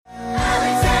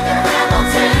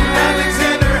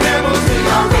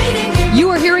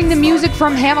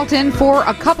from Hamilton for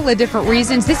a couple of different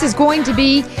reasons. This is going to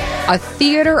be a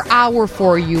theater hour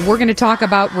for you. We're going to talk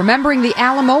about remembering the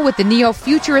Alamo with the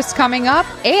Neo-Futurists coming up,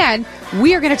 and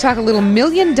we are going to talk a little $1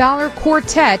 Million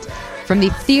Quartet from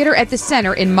the Theater at the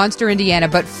Center in Munster, Indiana.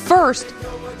 But first,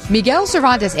 Miguel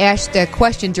Cervantes asked a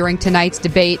question during tonight's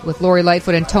debate with Lori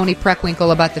Lightfoot and Tony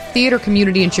Preckwinkle about the theater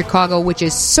community in Chicago, which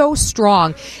is so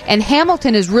strong. And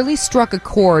Hamilton has really struck a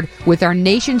chord with our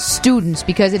nation's students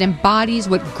because it embodies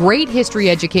what great history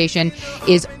education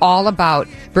is all about,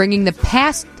 bringing the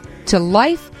past to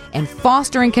life and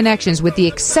fostering connections with the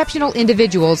exceptional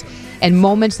individuals and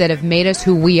moments that have made us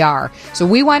who we are. So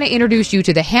we want to introduce you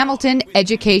to the Hamilton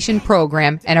Education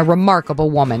Program and a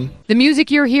remarkable woman. The music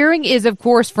you're hearing is, of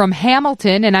course, from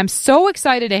Hamilton, and I'm so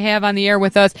excited to have on the air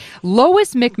with us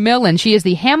Lois McMillan. She is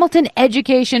the Hamilton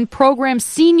Education Program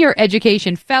Senior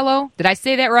Education Fellow. Did I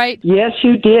say that right? Yes,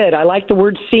 you did. I like the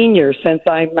word senior since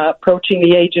I'm approaching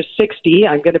the age of 60.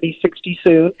 I'm going to be 60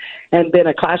 soon and been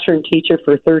a classroom teacher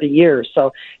for 30 years.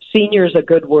 So senior is a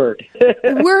good word.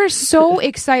 We're so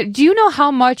excited. Do you know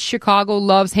how much Chicago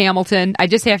loves Hamilton? I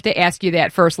just have to ask you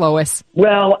that first, Lois.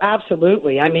 Well,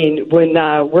 absolutely. I mean, when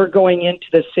we're going into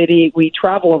the city, we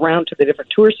travel around to the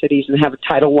different tour cities and have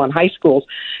Title I high schools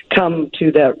come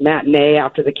to the matinee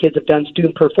after the kids have done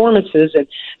student performances. And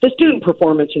the student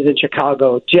performances in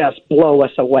Chicago just blow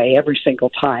us away every single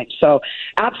time. So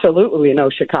absolutely, we know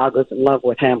Chicago's in love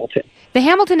with Hamilton. The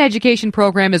Hamilton Education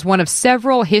Program is one of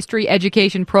several history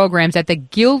education programs at the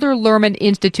Gilder Lehrman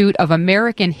Institute of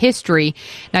American History.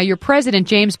 Now, your president,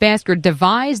 James Basker,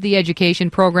 devised the education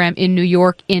program in New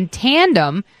York in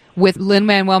tandem with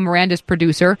Lin-Manuel Miranda's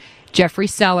producer, Jeffrey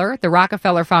Seller, the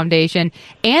Rockefeller Foundation,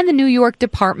 and the New York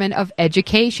Department of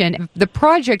Education. The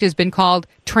project has been called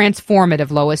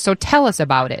Transformative, Lois, so tell us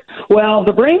about it. Well,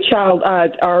 the brainchild,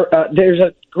 there's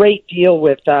a great deal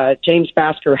with James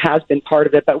Basker has been part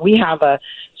of it, but we have a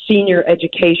senior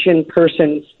education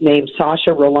person named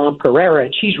Sasha Roland Pereira,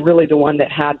 and she's really the one that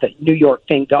had the New York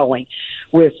thing going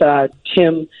with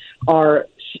Tim, our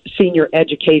senior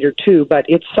educator, too. But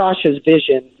it's Sasha's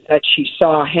vision that she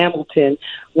saw Hamilton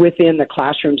within the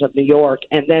classrooms of New York,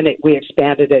 and then we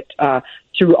expanded it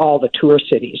through all the tour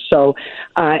cities. So,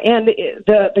 and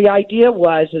the idea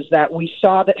is that we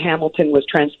saw that Hamilton was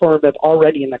transformative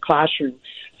already in the classroom.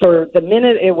 For the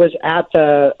minute it was at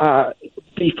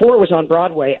before it was on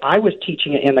Broadway, I was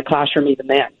teaching it in the classroom even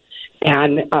then.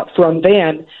 And from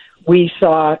then, we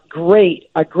saw a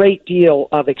great deal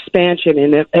of expansion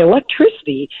in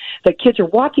electricity that kids are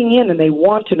walking in and they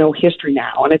want to know history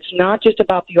now. And it's not just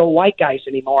about the old white guys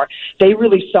anymore. They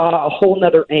really saw a whole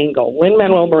nother angle.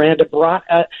 Lin-Manuel Miranda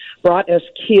brought us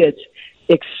kids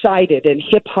excited and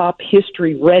hip-hop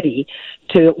history ready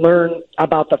to learn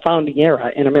about the founding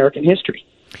era in American history.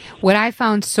 What I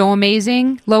found so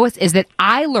amazing, Lois, is that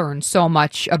I learned so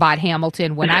much about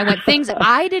Hamilton when I went, things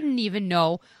I didn't even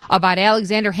know about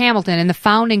Alexander Hamilton and the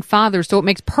founding fathers. So it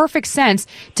makes perfect sense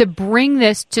to bring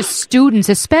this to students,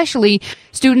 especially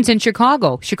students in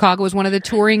Chicago. Chicago is one of the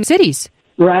touring cities.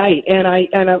 Right, and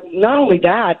not only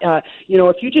that,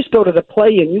 if you just go to the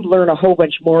play and you learn a whole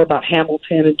bunch more about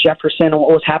Hamilton and Jefferson and what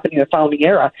was happening in the founding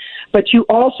era, but you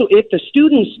also, if the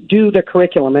students do the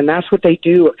curriculum, and that's what they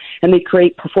do, and they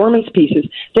create performance pieces,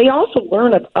 they also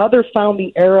learn of other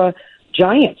founding era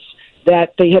giants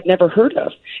that they had never heard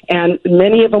of, and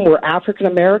many of them were African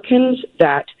Americans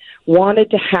that wanted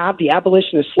to have the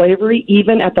abolition of slavery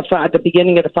even at the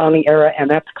beginning of the founding era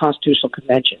and at the Constitutional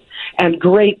Convention. And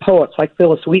great poets like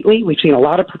Phyllis Wheatley. We've seen a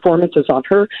lot of performances on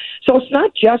her. So it's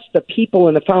not just the people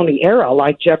in the founding era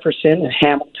like Jefferson and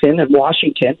Hamilton and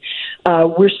Washington.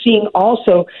 We're seeing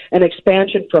also an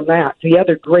expansion from that, the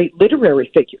other great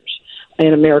literary figures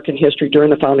in American history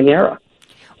during the founding era.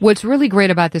 What's really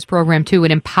great about this program, too, it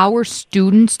empowers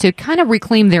students to kind of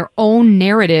reclaim their own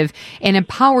narrative and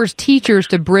empowers teachers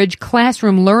to bridge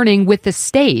classroom learning with the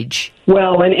stage.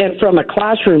 Well, and from a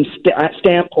classroom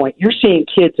standpoint, you're seeing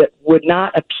kids that would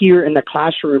not appear in the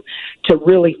classroom to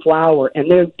really flower,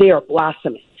 and they are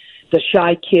blossoming. The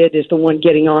shy kid is the one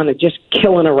getting on and just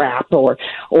killing a rap, or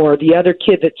the other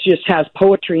kid that just has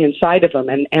poetry inside of them,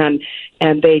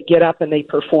 and they get up and they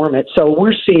perform it. So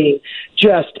we're seeing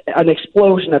just an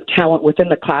explosion of talent within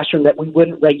the classroom that we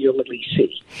wouldn't regularly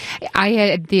see. I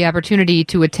had the opportunity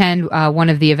to attend one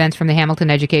of the events from the Hamilton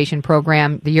Education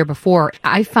Program the year before.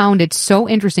 I found it so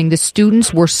interesting. The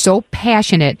students were so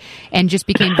passionate and just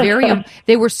became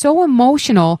they were so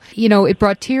emotional. You know, it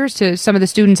brought tears to some of the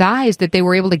students' eyes that they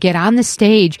were able to get on the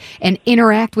stage and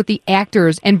interact with the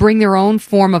actors and bring their own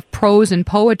form of prose and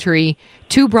poetry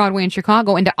to Broadway in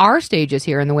Chicago and to our stages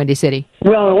here in the Windy City.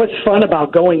 Well, and what's fun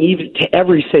about going even to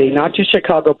every city, not just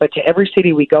Chicago, but to every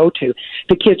city we go to,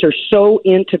 the kids are so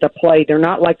into the play. They're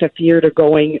not like the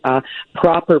theater-going,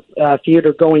 proper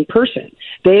theater-going person.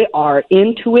 They are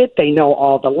into it. They know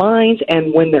all the lines.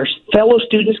 And when their fellow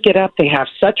students get up, they have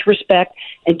such respect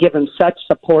and give them such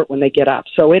support when they get up.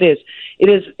 So it is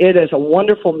a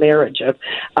wonderful marriage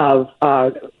of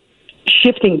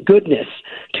shifting goodness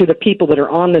to the people that are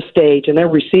on the stage, and they're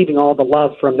receiving all the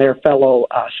love from their fellow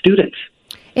students.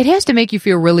 It has to make you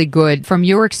feel really good from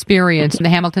your experience in the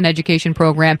Hamilton Education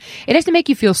Program. It has to make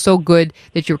you feel so good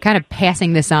that you're kind of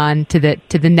passing this on to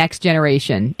the next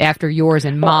generation after yours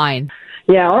and mine.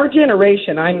 Yeah, our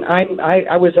generation,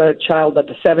 I was a child of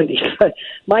the 70s, but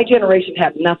my generation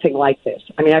had nothing like this.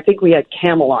 I mean, I think we had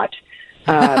Camelot.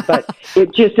 But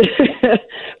it just,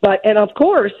 and of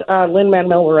course,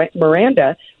 Lin-Manuel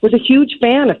Miranda was a huge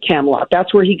fan of Camelot.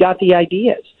 That's where he got the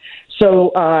ideas.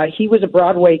 So he was a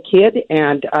Broadway kid,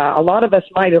 and a lot of us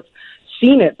might have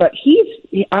seen it. But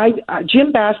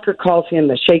Jim Basker calls him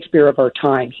the Shakespeare of our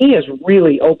time. He has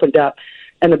really opened up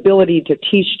an ability to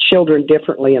teach children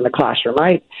differently in the classroom.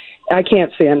 I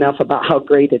can't say enough about how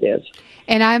great it is.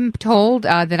 And I'm told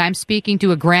that I'm speaking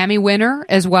to a Grammy winner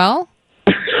as well.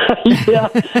 Yeah.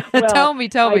 Well, tell me.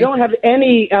 I don't have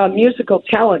any musical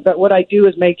talent, but what I do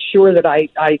is make sure that I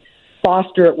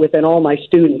foster it within all my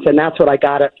students, and that's what I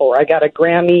got it for. I got a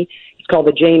Grammy. It's called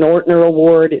the Jane Ortner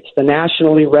Award. It's the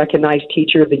nationally recognized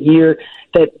Teacher of the Year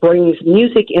that brings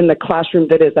music in the classroom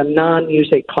that is a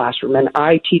non-music classroom. And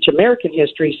I teach American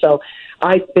history, so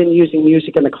I've been using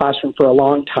music in the classroom for a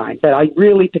long time. But I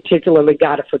really particularly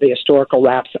got it for the historical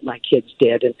raps that my kids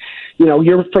did. And,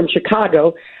 you're from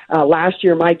Chicago. Last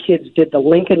year, my kids did the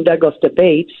Lincoln-Douglas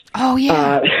debates. Oh,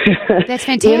 yeah. That's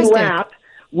fantastic. In rap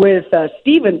with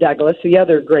Stephen Douglas, the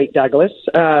other great Douglas,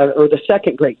 or the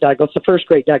second great Douglas. The first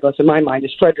great Douglas, in my mind,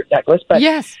 is Frederick Douglass. But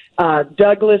yes.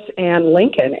 Douglas and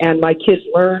Lincoln. And my kids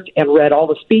learned and read all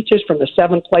the speeches from the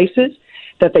 7 places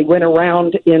that they went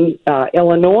around in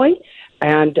Illinois.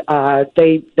 And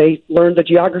they learned the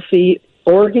geography.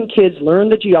 Oregon kids learn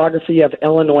the geography of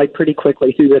Illinois pretty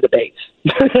quickly through the debates.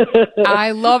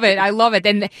 I love it.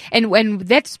 And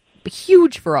that's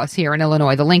huge for us here in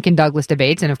Illinois, the Lincoln-Douglas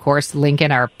debates, and of course,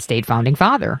 Lincoln, our state founding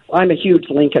father. I'm a huge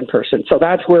Lincoln person, so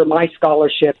that's where my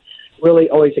scholarship really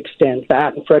always extends,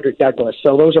 that and Frederick Douglass.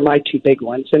 So those are my 2 big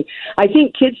ones. And I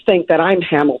think kids think that I'm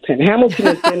Hamilton. Hamilton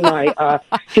has been my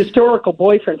historical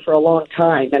boyfriend for a long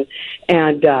time.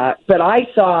 But I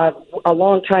saw a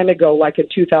long time ago, like in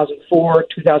 2004,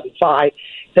 2005,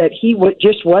 that he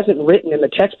just wasn't written in the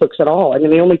textbooks at all. I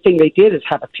mean, the only thing they did is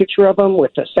have a picture of him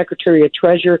with the Secretary of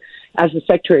Treasury as the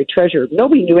Secretary of Treasury.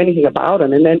 Nobody knew anything about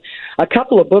him. And then a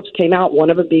couple of books came out,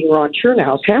 one of them being Ron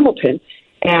Chernow's Hamilton.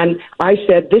 And I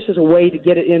said, this is a way to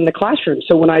get it in the classroom.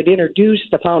 So when I'd introduce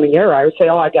the founding era, I would say,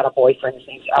 I got a boyfriend. His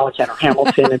name's Alexander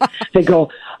Hamilton. And they go,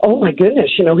 oh, my goodness,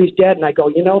 he's dead. And I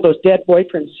go, those dead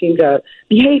boyfriends seem to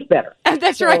behave better.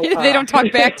 That's so, right. They don't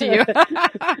talk back to you.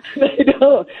 They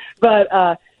don't. But,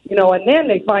 and then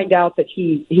they find out that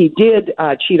he did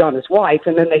cheat on his wife.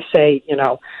 And then they say,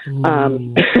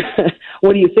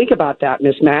 what do you think about that,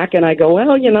 Miss Mack? And I go,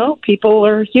 well, people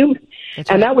are human. That's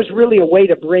right. And that was really a way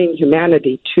to bring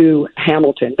humanity to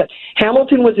Hamilton. But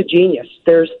Hamilton was a genius.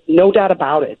 There's no doubt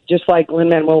about it, just like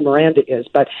Lin-Manuel Miranda is.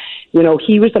 But,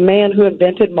 he was the man who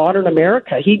invented modern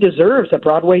America. He deserves a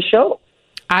Broadway show.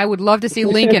 I would love to see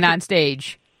Lincoln on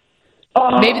stage.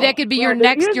 Maybe that could be your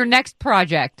next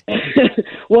project.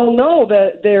 Well, no,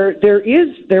 there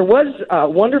was a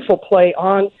wonderful play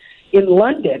in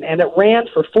London, and it ran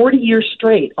for 40 years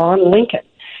straight on Lincoln.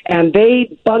 And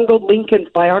they bungled Lincoln's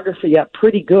biography up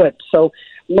pretty good. So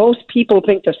most people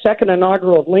think the second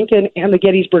inaugural of Lincoln and the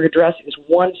Gettysburg Address is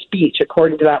one speech,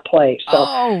 according to that play.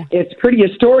 So It's pretty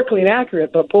historically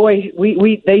inaccurate. But boy,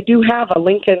 they do have a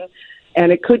Lincoln,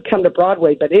 and it could come to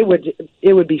Broadway, but it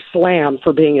would be slammed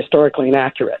for being historically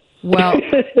inaccurate. Well,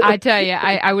 I tell you,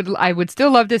 I would still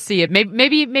love to see it.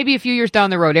 Maybe a few years down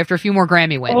the road after a few more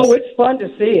Grammy wins. Oh, it's fun to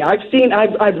see.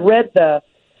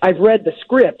 I've read the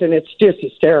script, and it's just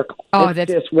hysterical.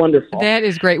 That's just wonderful. That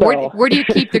is great. So, where do you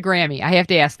keep the Grammy? I have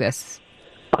to ask this.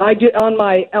 I do on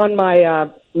my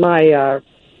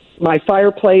my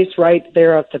fireplace right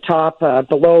there at the top,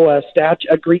 below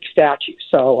a Greek statue.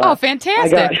 So,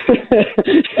 fantastic!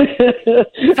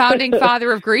 Founding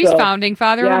father of Greece, founding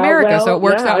father of America. So it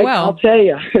works out well. I'll tell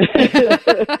you,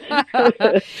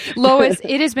 Lois,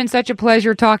 it has been such a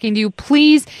pleasure talking to you.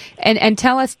 Please, and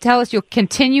tell us you'll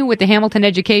continue with the Hamilton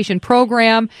Education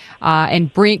Program,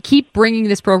 and keep bringing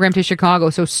this program to Chicago,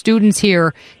 so students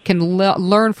here can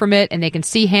learn from it and they can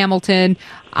see Hamilton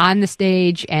on the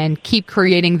stage and keep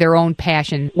creating their own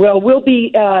passion. Well, we'll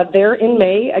be there in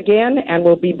May again, and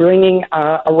we'll be bringing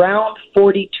around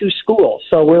 42 schools.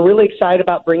 So we're really excited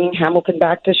about bringing Hamilton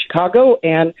back to Chicago,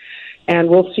 and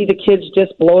we'll see the kids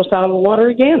just blow us out of the water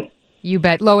again. You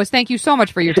bet. Lois, thank you so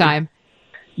much for your time.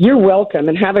 You're welcome,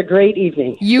 and have a great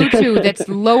evening. You too. That's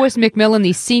Lois McMillan,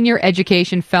 the Senior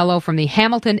Education Fellow from the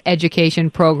Hamilton Education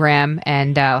Program,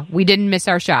 and we didn't miss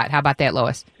our shot. How about that,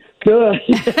 Lois? Good.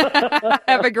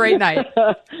 Have a great night.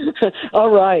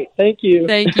 All right. Thank you.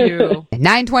 Thank you.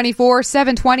 924,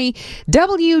 720,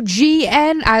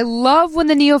 WGN. I love when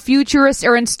the Neo-Futurists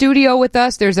are in studio with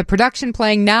us. There's a production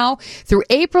playing now through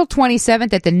April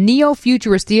 27th at the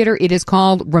Neo-Futurist Theater. It is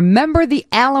called Remember the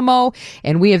Alamo,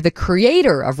 and we have the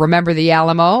creator of Remember the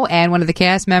Alamo and one of the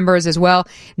cast members as well.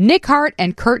 Nick Hart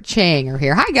and Kurt Chang are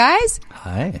here. Hi, guys.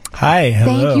 Hi. Hi.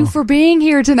 Hello. Thank you for being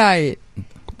here tonight.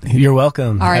 You're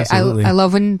welcome. All right. I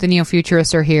love when the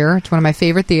Neo-Futurists are here. It's one of my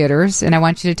favorite theaters, and I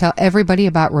want you to tell everybody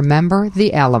about Remember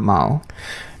the Alamo.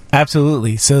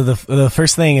 Absolutely. So the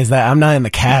first thing is that I'm not in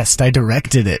the cast. I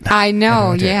directed it. I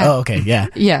know, yeah. Oh, okay, yeah.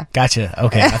 Yeah. Gotcha.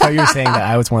 Okay. I thought you were saying that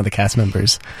I was one of the cast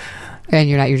members. And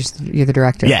you're not, you're the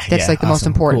director. Yeah, that's like the most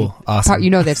awesome, important cool, awesome. part. You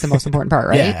know that's the most important part,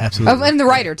 right? Yeah, absolutely. And the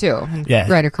writer too. Yeah.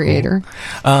 Writer, creator.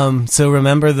 Cool. So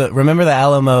Remember the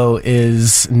Alamo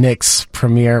is Nick's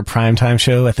premiere primetime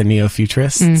show at the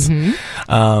Neo-Futurists.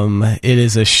 Mm-hmm. It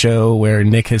is a show where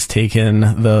Nick has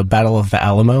taken the Battle of the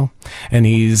Alamo and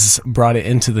he's brought it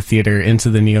into the theater, into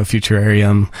the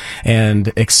Neo-Futurarium,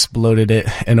 and exploded it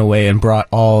in a way and brought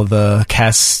all the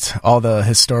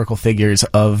historical figures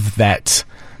of that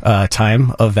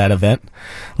time of that event,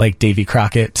 like Davy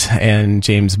Crockett and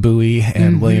James Bowie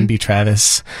and William B.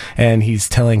 Travis, and he's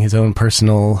telling his own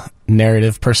personal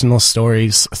narrative, personal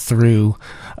stories through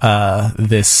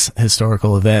this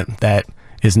historical event that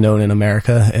is known in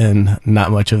America and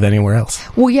not much of anywhere else.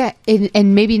 Well, yeah,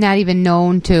 and maybe not even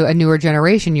known to a newer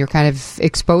generation. You're kind of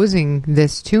exposing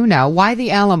this to now. Why the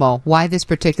Alamo? Why this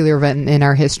particular event in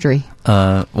our history?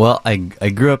 Well, I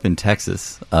grew up in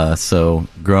Texas, so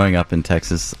growing up in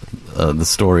Texas, the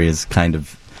story is kind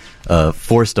of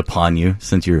forced upon you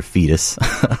since you're a fetus.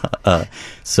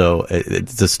 So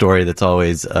it's a story that's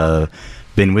always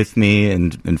been with me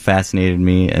and fascinated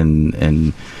me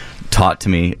and taught to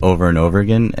me over and over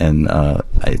again, and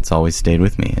it's always stayed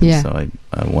with me. And so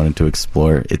I wanted to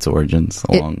explore its origins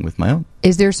along with my own.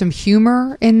 Is there some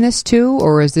humor in this too,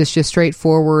 or is this just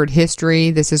straightforward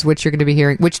history? This is what you're going to be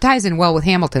hearing, which ties in well with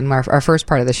Hamilton, our first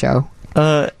part of the show.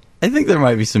 I think there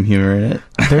might be some humor in it.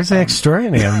 There's an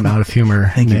extraordinary amount of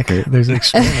humor, Nick. There's an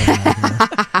extraordinary amount of humor.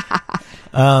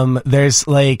 There's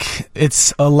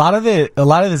it's a lot of it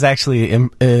is actually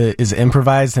is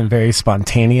improvised and very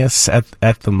spontaneous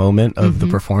at the moment of the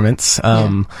performance.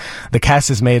 The cast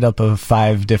is made up of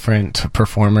 5 different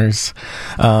performers.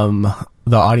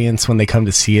 The audience, when they come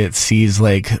to see it, sees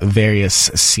various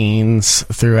scenes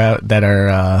throughout that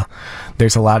are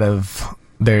there's a lot of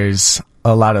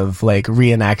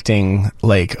reenacting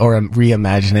or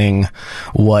reimagining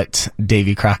what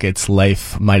Davy Crockett's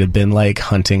life might have been like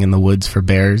hunting in the woods for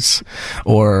bears,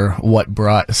 or what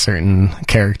brought certain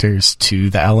characters to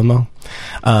the Alamo.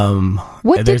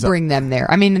 What did bring them there?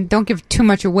 I mean, don't give too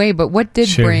much away, but what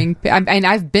did bring...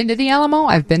 I've been to the Alamo.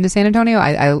 I've been to San Antonio.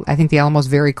 I think the Alamo's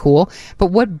very cool. But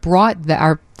what brought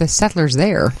the settlers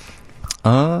there?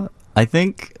 I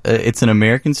think it's an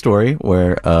American story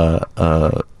where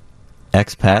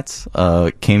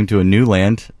expats came to a new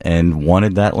land and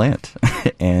wanted that land,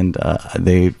 and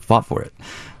they fought for it.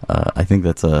 I think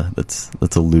that's a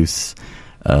loose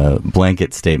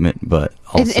blanket statement, but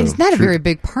also and it's not true. A very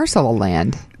big parcel of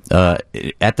land.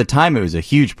 At the time, it was a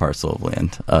huge parcel of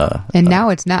land, and now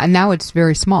it's not. And now it's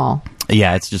very small.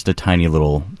 Yeah, it's just a tiny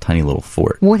little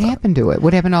fort. What happened to it?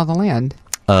 What happened to all the land?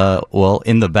 Well,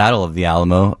 in the Battle of the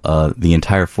Alamo, the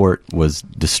entire fort was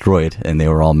destroyed, and they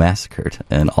were all massacred,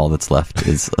 and all that's left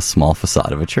is a small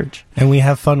facade of a church. And we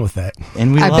have fun with that.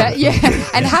 And we I love bet, it. yeah.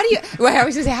 And how do you? Well, I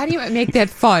was going to say, how do you make that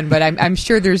fun? But I'm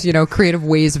sure there's creative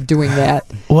ways of doing that.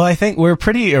 Well, I think we're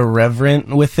pretty irreverent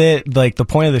with it. Like, the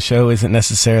point of the show isn't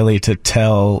necessarily to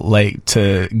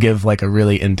to give like a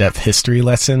really in-depth history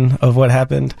lesson of what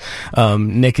happened.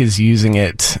 Nick is using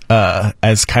it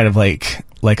as kind of like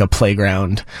a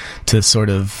playground to sort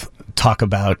of talk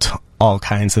about all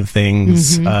kinds of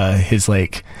things.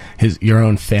 Your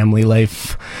own family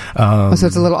life. So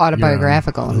it's a little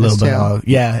autobiographical. A little bit.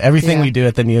 Everything we do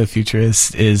at the Neo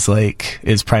Futurist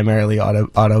is primarily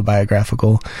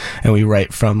autobiographical, and we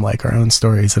write from like our own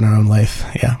stories in our own life.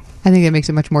 Yeah. I think that makes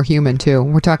it much more human, too.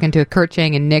 We're talking to Kurt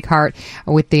Chang and Nick Hart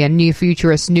with the Neo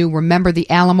Futurist new Remember the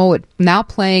Alamo. It's now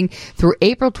playing through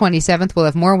April 27th. We'll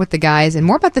have more with the guys and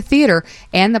more about the theater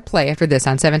and the play after this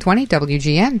on 720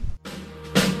 WGN.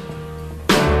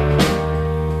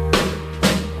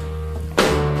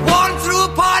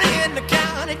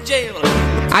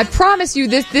 I promise you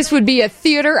this would be a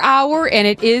theater hour, and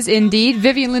it is indeed.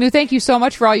 Vivian Linu, thank you so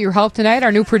much for all your help tonight.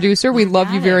 Our new producer, we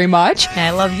love you very much.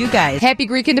 I love you guys. Happy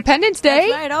Greek Independence Day.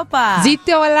 That's right, Opa.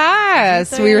 Zito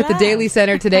Alas. We were at the Daily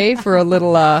Center today for a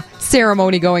little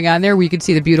ceremony going on there where you could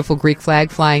see the beautiful Greek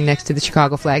flag flying next to the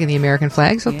Chicago flag and the American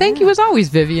flag. So thank you as always,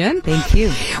 Vivian. Thank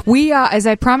you. We, as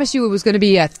I promised you, it was going to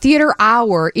be a theater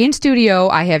hour in studio.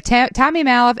 I have Tommy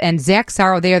Maloff and Zach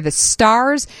Sorrow. They are the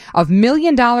stars of $1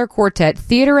 Million Quartet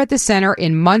Theater at the Center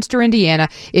in Munster, Indiana.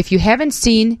 If you haven't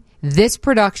seen this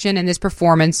production and this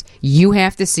performance, you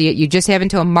have to see it. You just have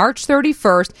until March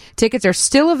 31st. Tickets are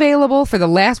still available for the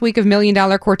last week of $1 Million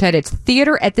Quartet. It's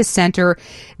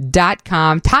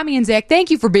theaterAtthecenter.com. Tommy and Zach,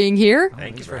 thank you for being here.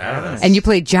 Thank you for having us. And you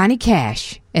played Johnny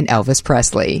Cash and Elvis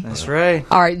Presley. That's right.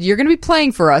 All right, you're going to be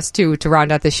playing for us, too, to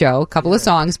round out the show. A couple of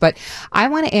songs. But I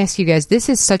want to ask you guys, this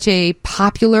is such a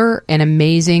popular and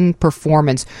amazing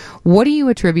performance. What do you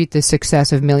attribute the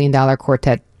success of $1 Million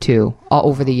Quartet to all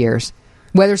over the years?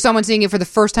 Whether someone's seeing it for the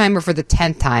first time or for the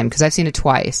 10th time, because I've seen it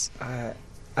twice.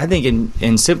 I think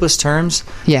in simplest terms,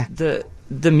 yeah,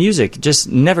 the music just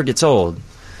never gets old.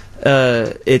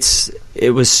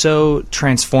 It was so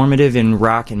transformative in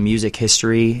rock and music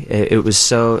history. It was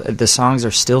so, the songs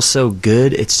are still so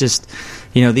good. It's just,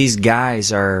 these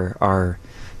guys are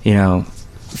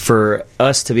for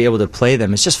us to be able to play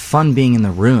them, it's just fun being in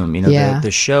the room. The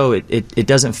show, it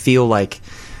doesn't feel like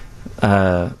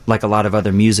a lot of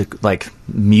other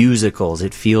musicals.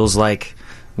 It feels like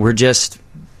we're just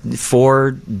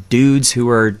four dudes who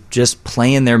are just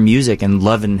playing their music and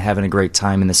loving and having a great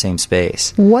time in the same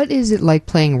space. What is it like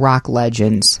playing rock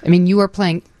legends? I mean, you are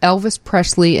playing Elvis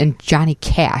Presley and Johnny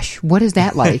Cash. What is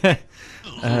that like? Do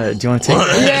you want to take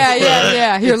it?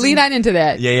 Yeah. Here, lean on into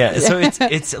that. Yeah. So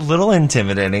it's a little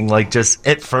intimidating, like just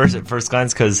at first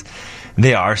glance, because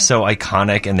they are so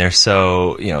iconic and they're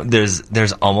so,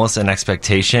 there's almost an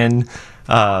expectation.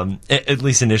 At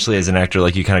least initially as an actor,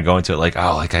 like you kind of go into it like,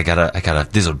 oh, like I gotta,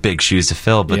 these are big shoes to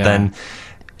fill. But then,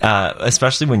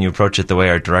 especially when you approach it the way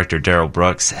our director Daryl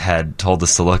Brooks had told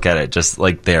us to look at it, just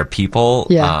like they're people.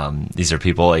 Yeah. These are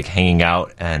people like hanging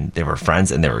out, and they were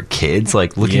friends, and they were kids.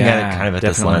 Like looking at it kind of at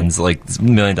this lens, like $1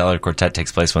 Million Quartet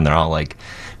takes place when they're all like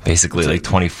basically like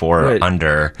 24 or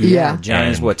under. Yeah.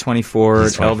 Johnny's 24, 24.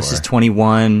 Elvis is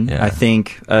 21. Yeah. I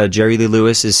think Jerry Lee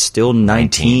Lewis is still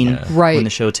 19 Right. when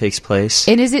the show takes place.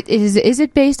 And is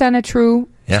it based on a true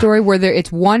story where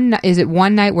is it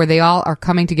one night where they all are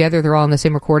coming together, they're all in the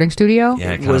same recording studio?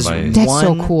 Yeah, It was That's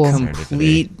so cool.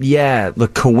 complete, the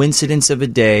coincidence of a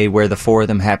day where the four of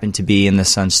them happened to be in the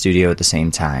Sun studio at the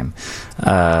same time.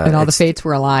 And all the fates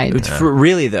were aligned. It's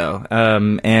really, though.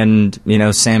 And,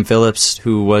 Sam Phillips,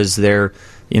 who was their,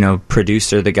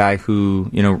 producer, the guy who,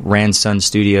 ran Sun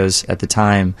Studios at the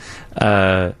time,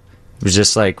 was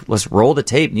just like, let's roll the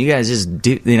tape and you guys just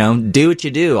do what you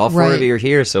do. All four of you are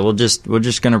here, so we're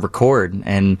just going to record.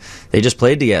 And they just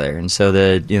played together. And so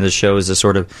the show is a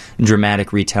sort of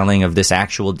dramatic retelling of this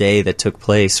actual day that took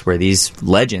place where these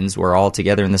legends were all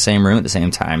together in the same room at the same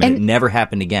time. And it never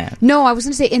happened again. No, I was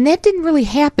going to say, and that didn't really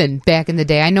happen back in the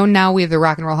day. I know now we have the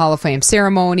Rock and Roll Hall of Fame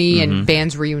ceremony and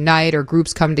bands reunite or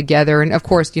groups come together. And of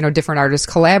course, different artists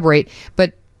collaborate.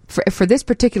 But for this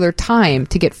particular time,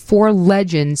 to get four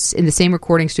legends in the same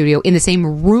recording studio, in the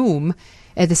same room,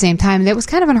 at the same time. That was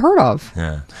kind of unheard of.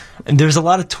 Yeah. And there's a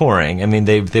lot of touring. I mean,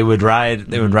 they would ride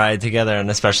together,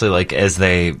 and especially like as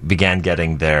they began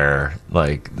getting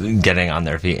on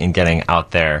their feet and getting out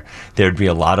there, there'd be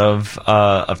a lot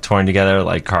of touring together.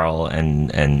 Like Carl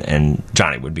and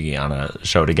Johnny would be on a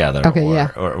show together,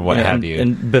 or what have you.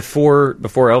 And before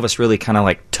Elvis really kind of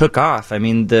like took off, I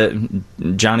mean, the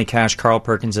Johnny Cash, Carl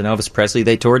Perkins, and Elvis Presley,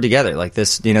 they toured together like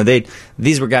this.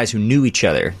 These were guys who knew each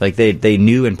other, like they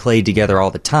knew and played together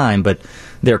all the time, but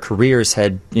their careers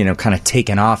had, kind of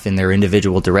taken off in their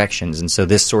individual directions. And so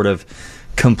this sort of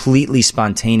completely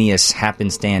spontaneous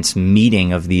happenstance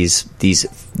meeting of these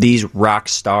rock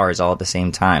stars all at the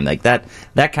same time, like that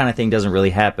kind of thing doesn't really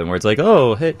happen, where it's like,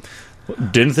 oh, hey,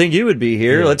 didn't think you would be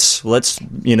here. Yeah. Let's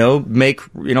make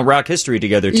rock history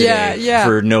together today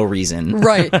for no reason.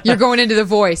 Right. You're going into The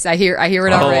Voice. I hear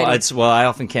it already. I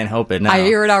often can't help it now. I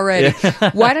hear it already.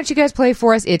 Yeah. Why don't you guys play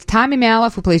for us? It's Tommy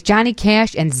Maloff, who plays Johnny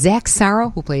Cash, and Zach Sarro,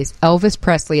 who plays Elvis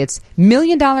Presley. It's $1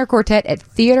 Million Quartet at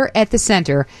Theater at the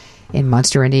Center in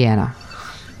Munster, Indiana.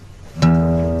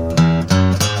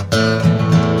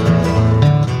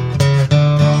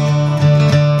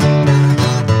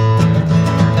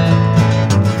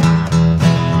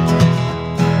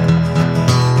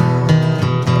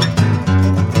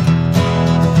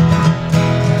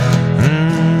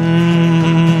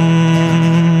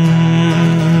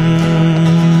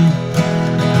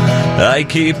 I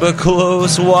keep a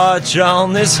close watch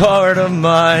on this heart of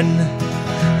mine.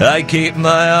 I keep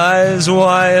my eyes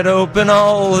wide open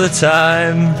all the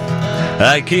time.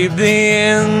 I keep the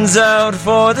ends out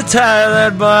for the tie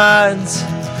that binds.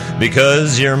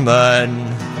 Because you're mine,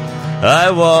 I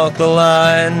walk the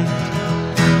line.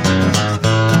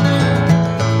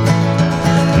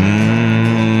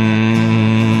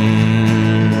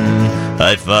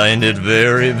 I find it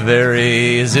very,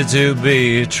 very easy to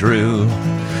be true.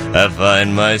 I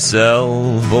find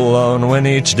myself alone when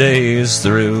each day is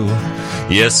through.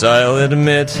 Yes, I'll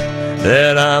admit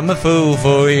that I'm a fool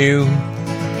for you.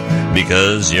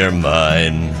 Because you're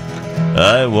mine,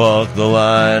 I walk the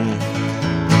line.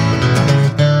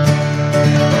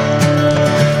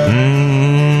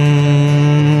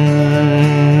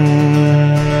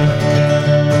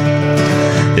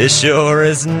 As sure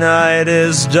as night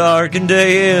is dark and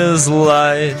day is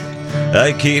light,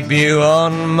 I keep you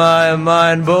on my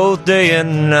mind both day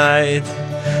and night.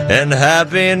 And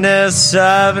happiness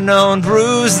I've known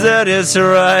proves that it's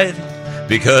right.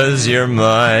 Because you're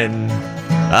mine,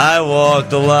 I walk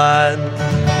the line.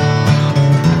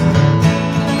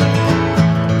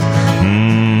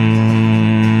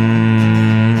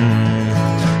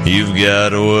 You've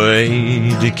got a way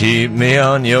to keep me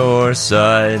on your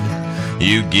side.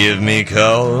 You give me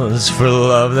cause for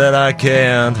love that I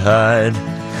can't hide.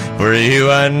 For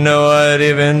you I know I'd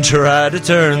even try to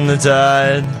turn the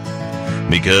tide.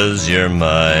 Because you're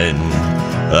mine,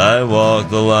 I walk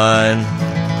the line.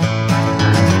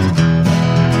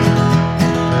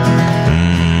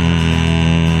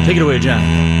 Take it away, John.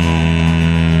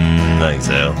 Thanks,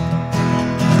 Al.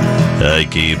 I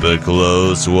keep a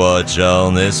close watch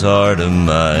on this heart of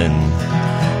mine.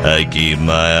 I keep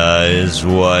my eyes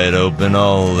wide open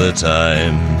all the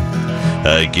time.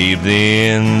 I keep the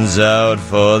ends out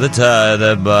for the tie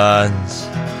that binds.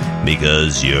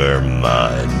 Because you're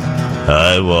mine,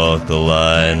 I walk the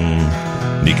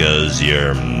line. Because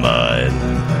you're mine,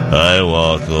 I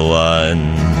walk the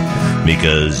line.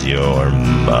 Because you're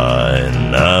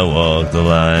mine, I walk the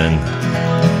line.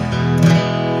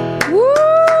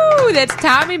 Woo! That's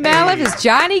Tommy Maloff as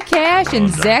Johnny Cash and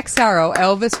Zach Sarro,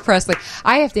 Elvis Presley.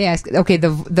 I have to ask, okay, the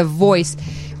voice.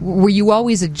 Were you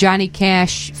always a Johnny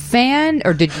Cash fan,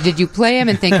 or did you play him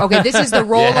and think, okay, this is the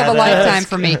role of a lifetime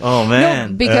for me? Oh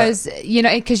man! No, because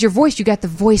because your voice, you got the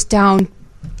voice down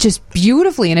just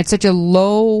beautifully, and it's such a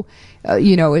low,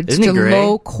 it's such a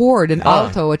low chord, an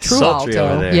alto, a true alto.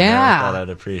 Over there. Yeah, I thought I'd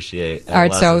appreciate. All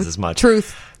right, so as much.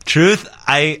 Truth.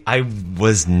 I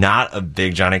was not a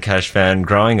big Johnny Cash fan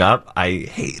growing up. I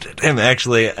hated him,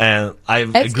 actually. And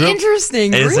That's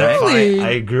interesting, really.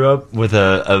 I grew up with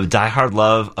a diehard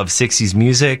love of 60s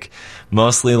music,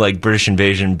 mostly like British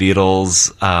Invasion,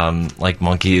 Beatles, like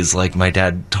Monkees. Like my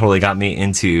dad totally got me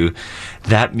into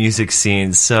that music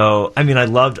scene. So, I mean, I had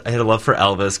a love for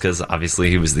Elvis because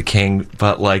obviously he was the king,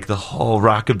 but like the whole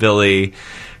rockabilly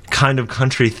kind of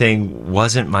country thing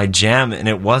wasn't my jam, and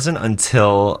it wasn't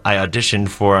until I auditioned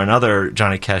for another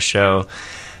Johnny Cash show,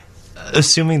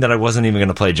 assuming that I wasn't even going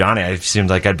to play Johnny. I assumed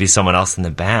like I'd be someone else in the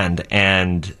band,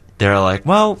 and they're like,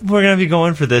 well, we're going to be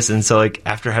going for this. And so, like,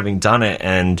 after having done it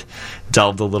and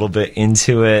delved a little bit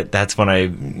into it, that's when I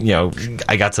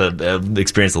got to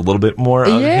experience a little bit more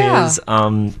of his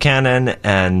canon.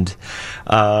 And,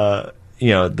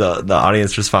 the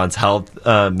audience response helped.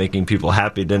 Making people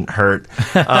happy didn't hurt.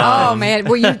 Oh man,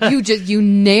 well you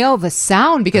nail the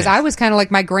sound, because I was kind of like,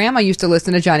 my grandma used to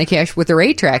listen to Johnny Cash with her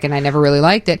 8-track, and I never really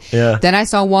liked it. Yeah. Then I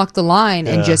saw Walk the Line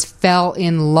and just fell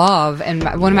in love. And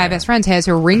one of my best friends has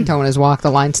her ringtone as Walk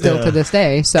the Line still to this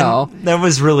day. So and that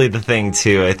was really the thing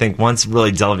too. I think once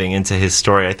really delving into his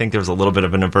story, I think there was a little bit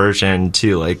of an aversion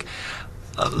to like.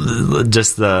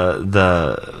 Just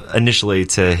the initially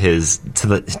to his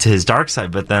dark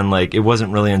side, but then like it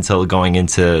wasn't really until going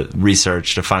into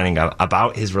research to finding out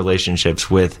about his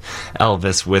relationships with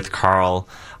Elvis, with Carl.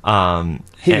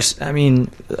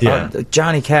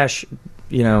 Johnny Cash,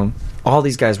 all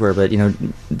these guys were, but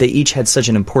they each had such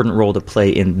an important role to play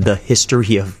in the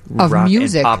history of rock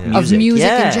music, and pop music. Of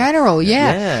music in general.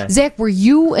 Yeah. Zach, were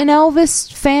you an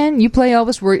Elvis fan? You play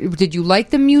Elvis. Did you like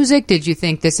the music? Did you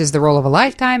think this is the role of a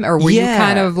lifetime, or were you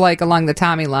kind of like along the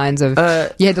Tommy lines of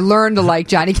you had to learn to like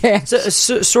Johnny Cash?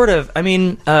 Sort of. I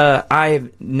mean,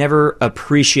 I've never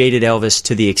appreciated Elvis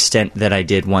to the extent that I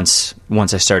did once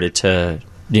I started to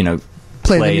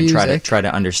play and try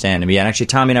to understand him. Yeah, and actually,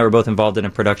 Tommy and I were both involved in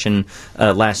a production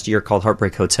last year called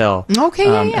Heartbreak Hotel. Okay,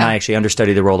 And I actually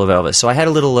understudied the role of Elvis. So I had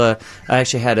I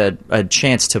actually had a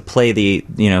chance to play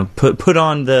put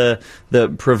on the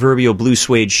proverbial blue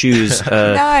suede shoes.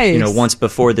 Nice. Once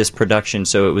before this production.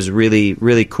 So it was really,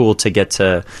 really cool to get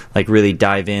to like really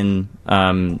dive in,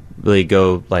 really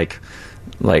go like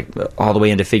all the way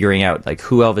into figuring out like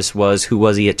who Elvis was, who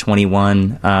was he at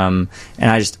 21, and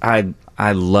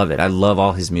I love it. I love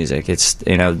all his music. It's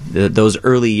those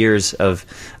early years of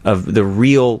the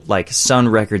real like Sun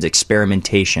Records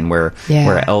experimentation where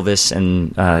Elvis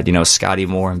and Scotty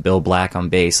Moore and Bill Black on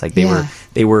bass, like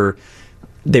they were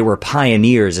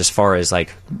pioneers as far as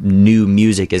like new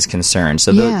music is concerned.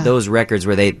 So those records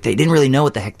where they didn't really know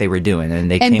what the heck they were doing,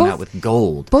 and they came out with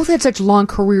gold. Both had such long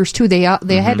careers too. They had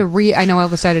to I know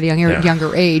Elvis died at a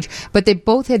younger age, but they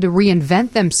both had to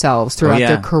reinvent themselves throughout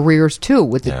their careers too,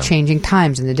 with the changing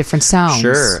times and the different sounds.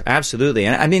 Sure, absolutely.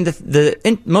 And I mean,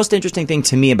 the most interesting thing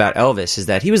to me about Elvis is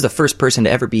that he was the first person to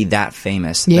ever be that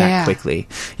famous that quickly.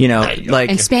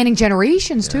 And spanning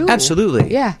generations too.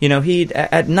 Absolutely. Yeah. He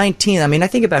at 19. I mean, I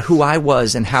think about who I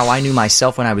was and how I knew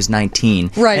myself when I was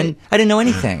 19. Right. And I didn't know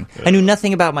anything. I knew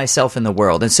nothing about myself in the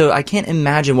world. And so I can't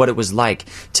imagine what it was like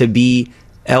to be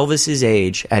Elvis's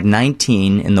age at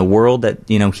 19 in the world that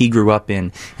he grew up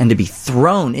in, and to be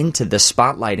thrown into the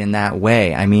spotlight in that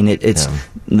way. I mean, it's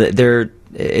the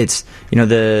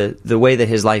way that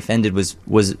his life ended was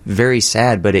very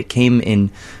sad, but it came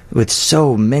in with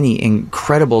so many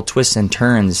incredible twists and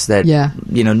turns that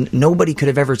nobody could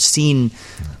have ever seen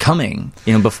coming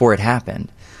before it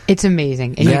happened. It's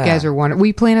amazing, and you guys are wonderful. Will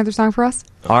you play another song for us?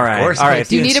 All right.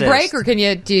 Do you need a break, or can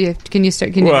you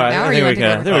start? Can you now? I think we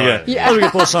can. There we go. Yeah. We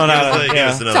can pull something out of it.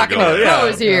 Talking about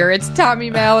pros here. It's Tommy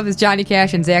Malov as Johnny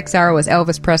Cash and Zach Sarro as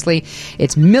Elvis Presley.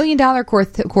 It's $1 Million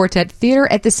Quartet Theater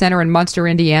at the Center in Munster,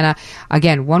 Indiana.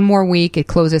 Again, one more week. It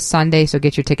closes Sunday, so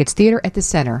get your tickets.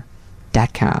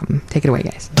 theateratthecenter.com. Take it away,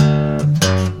 guys.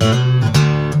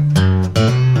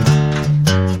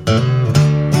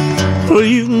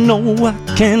 Well, I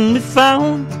can be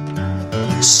found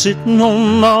sitting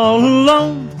home all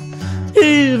alone.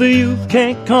 If you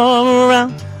can't come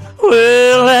around,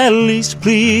 well, at least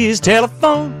please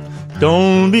telephone.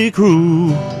 Don't be cruel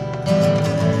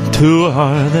to a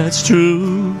heart that's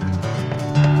true.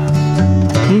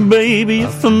 Baby,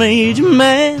 if I made you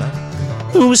mad,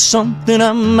 it was something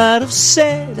I might have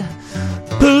said.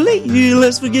 Please,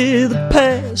 let's forget the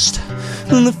past,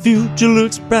 and the future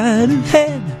looks bright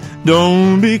ahead.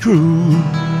 Don't be cruel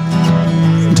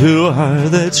to a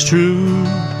heart that's true.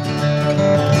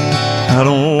 I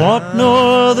don't want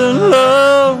no other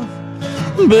love,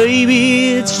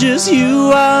 baby, it's just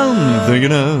you I'm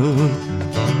thinking of.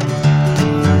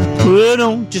 Well,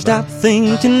 don't you stop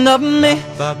thinking of me,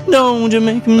 don't you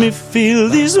make me feel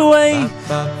this way.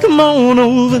 Come on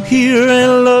over here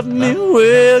and love me,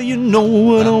 well, you know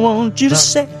what I want you to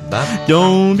say.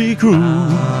 Don't be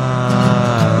cruel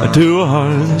to a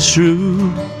heart that's true.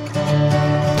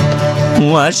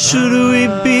 Why should we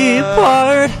be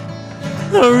apart?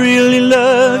 I really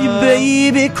love you,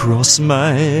 baby, cross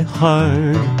my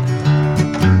heart.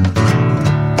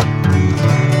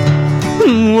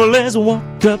 Well, let's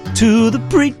walk up to the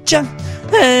preacher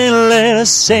and let us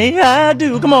say I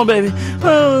do. Come on, baby.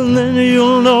 Oh, and then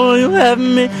you'll know you'll have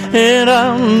me, and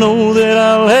I'll know that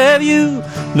I'll have you.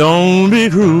 Don't be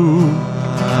cruel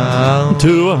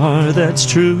to a heart that's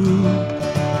true.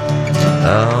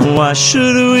 Why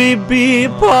should we be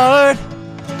apart?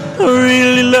 I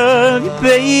really love you,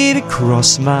 baby,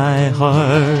 cross my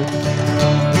heart.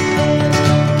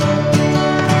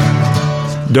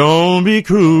 Don't be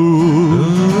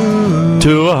cruel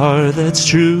to a heart that's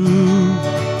true.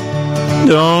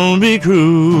 Don't be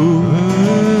cruel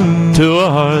to a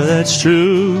heart that's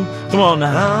true. Come on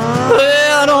now.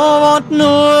 Well, I don't want no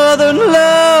other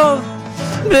love.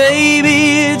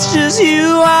 Baby, it's just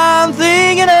you I'm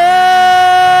thinking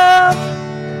of.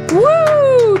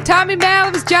 Woo! Tommy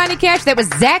Mallon's Johnny Cash. That was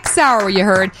Zach Sauer you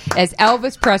heard as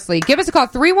Elvis Presley. Give us a call,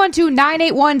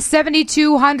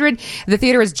 312-981-7200. The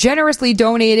theater has generously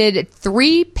donated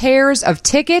 3 pairs of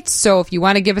tickets. So if you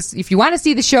want to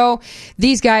see the show,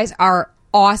 these guys are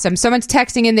awesome. Someone's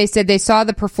texting in. They said they saw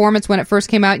the performance when it first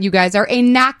came out. You guys are a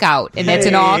knockout. And that's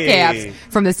in all caps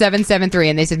from the 773.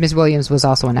 And they said Miss Williams was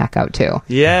also a knockout, too.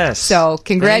 Yes. So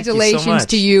congratulations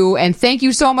to you. And thank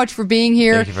you so much for being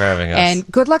here. Thank you for having us. And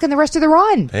good luck in the rest of the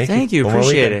run. Thank you.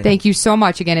 Appreciate it. Thank you so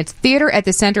much. Again, it's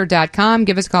theateratthecenter.com.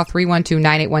 Give us a call,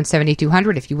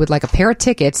 312-981-7200. If you would like a pair of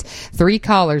tickets, 3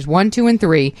 callers, 1, 2, and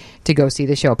 3, to go see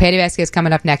the show. Patty Vasquez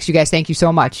coming up next. You guys, thank you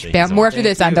so much. More after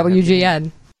this on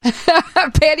WGN.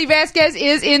 Patty Vasquez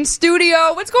is in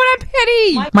studio. What's going on,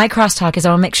 Patty? My crosstalk is I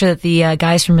want to make sure that the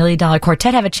guys from $1 Million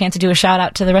Quartet have a chance to do a shout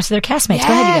out to the rest of their castmates.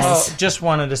 Go ahead, you guys. Just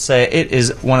wanted to say it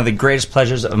is one of the greatest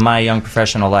pleasures of my young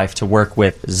professional life to work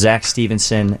with Zach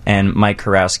Stevenson and Mike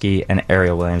Karowski and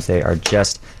Ariel Williams. They are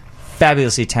just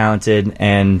fabulously talented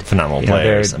and phenomenal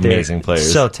players, amazing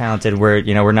players. So talented.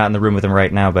 We're not in the room with them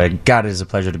right now, but God, it is a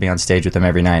pleasure to be on stage with them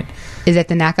every night. Is that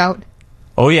the knockout?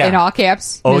 Oh, yeah. In all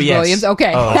caps? Oh, Ms. yes. Williams?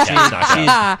 Okay. Oh, she's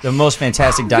the most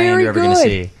fantastic Diane you're ever going to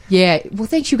see. Yeah. Well,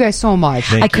 thanks you guys so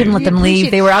much. I couldn't let them leave.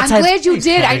 They were outside. I'm glad you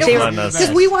did. I know.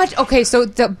 Because we watched, so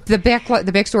the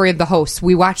backstory of the hosts,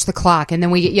 we watch the clock and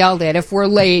then we get yelled at if we're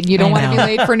late. You don't want to be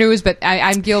late for news, but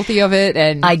I'm guilty of it.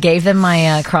 And I gave them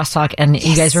my crosstalk, and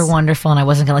you guys were wonderful, and I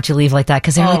wasn't going to let you leave like that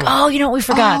because they were like, oh, you know what, we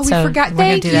forgot. Oh, we so forgot. We're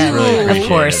Thank gonna do that. you. Really of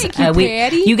course. Thank you,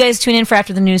 Patty. You guys tune in for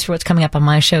After the News for what's coming up on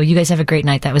my show. You guys have a great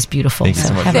night. That was beautiful. Thank you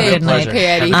so much. Have a good night.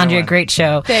 Patty. Andrea, great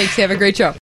show. Thanks. Have a great show.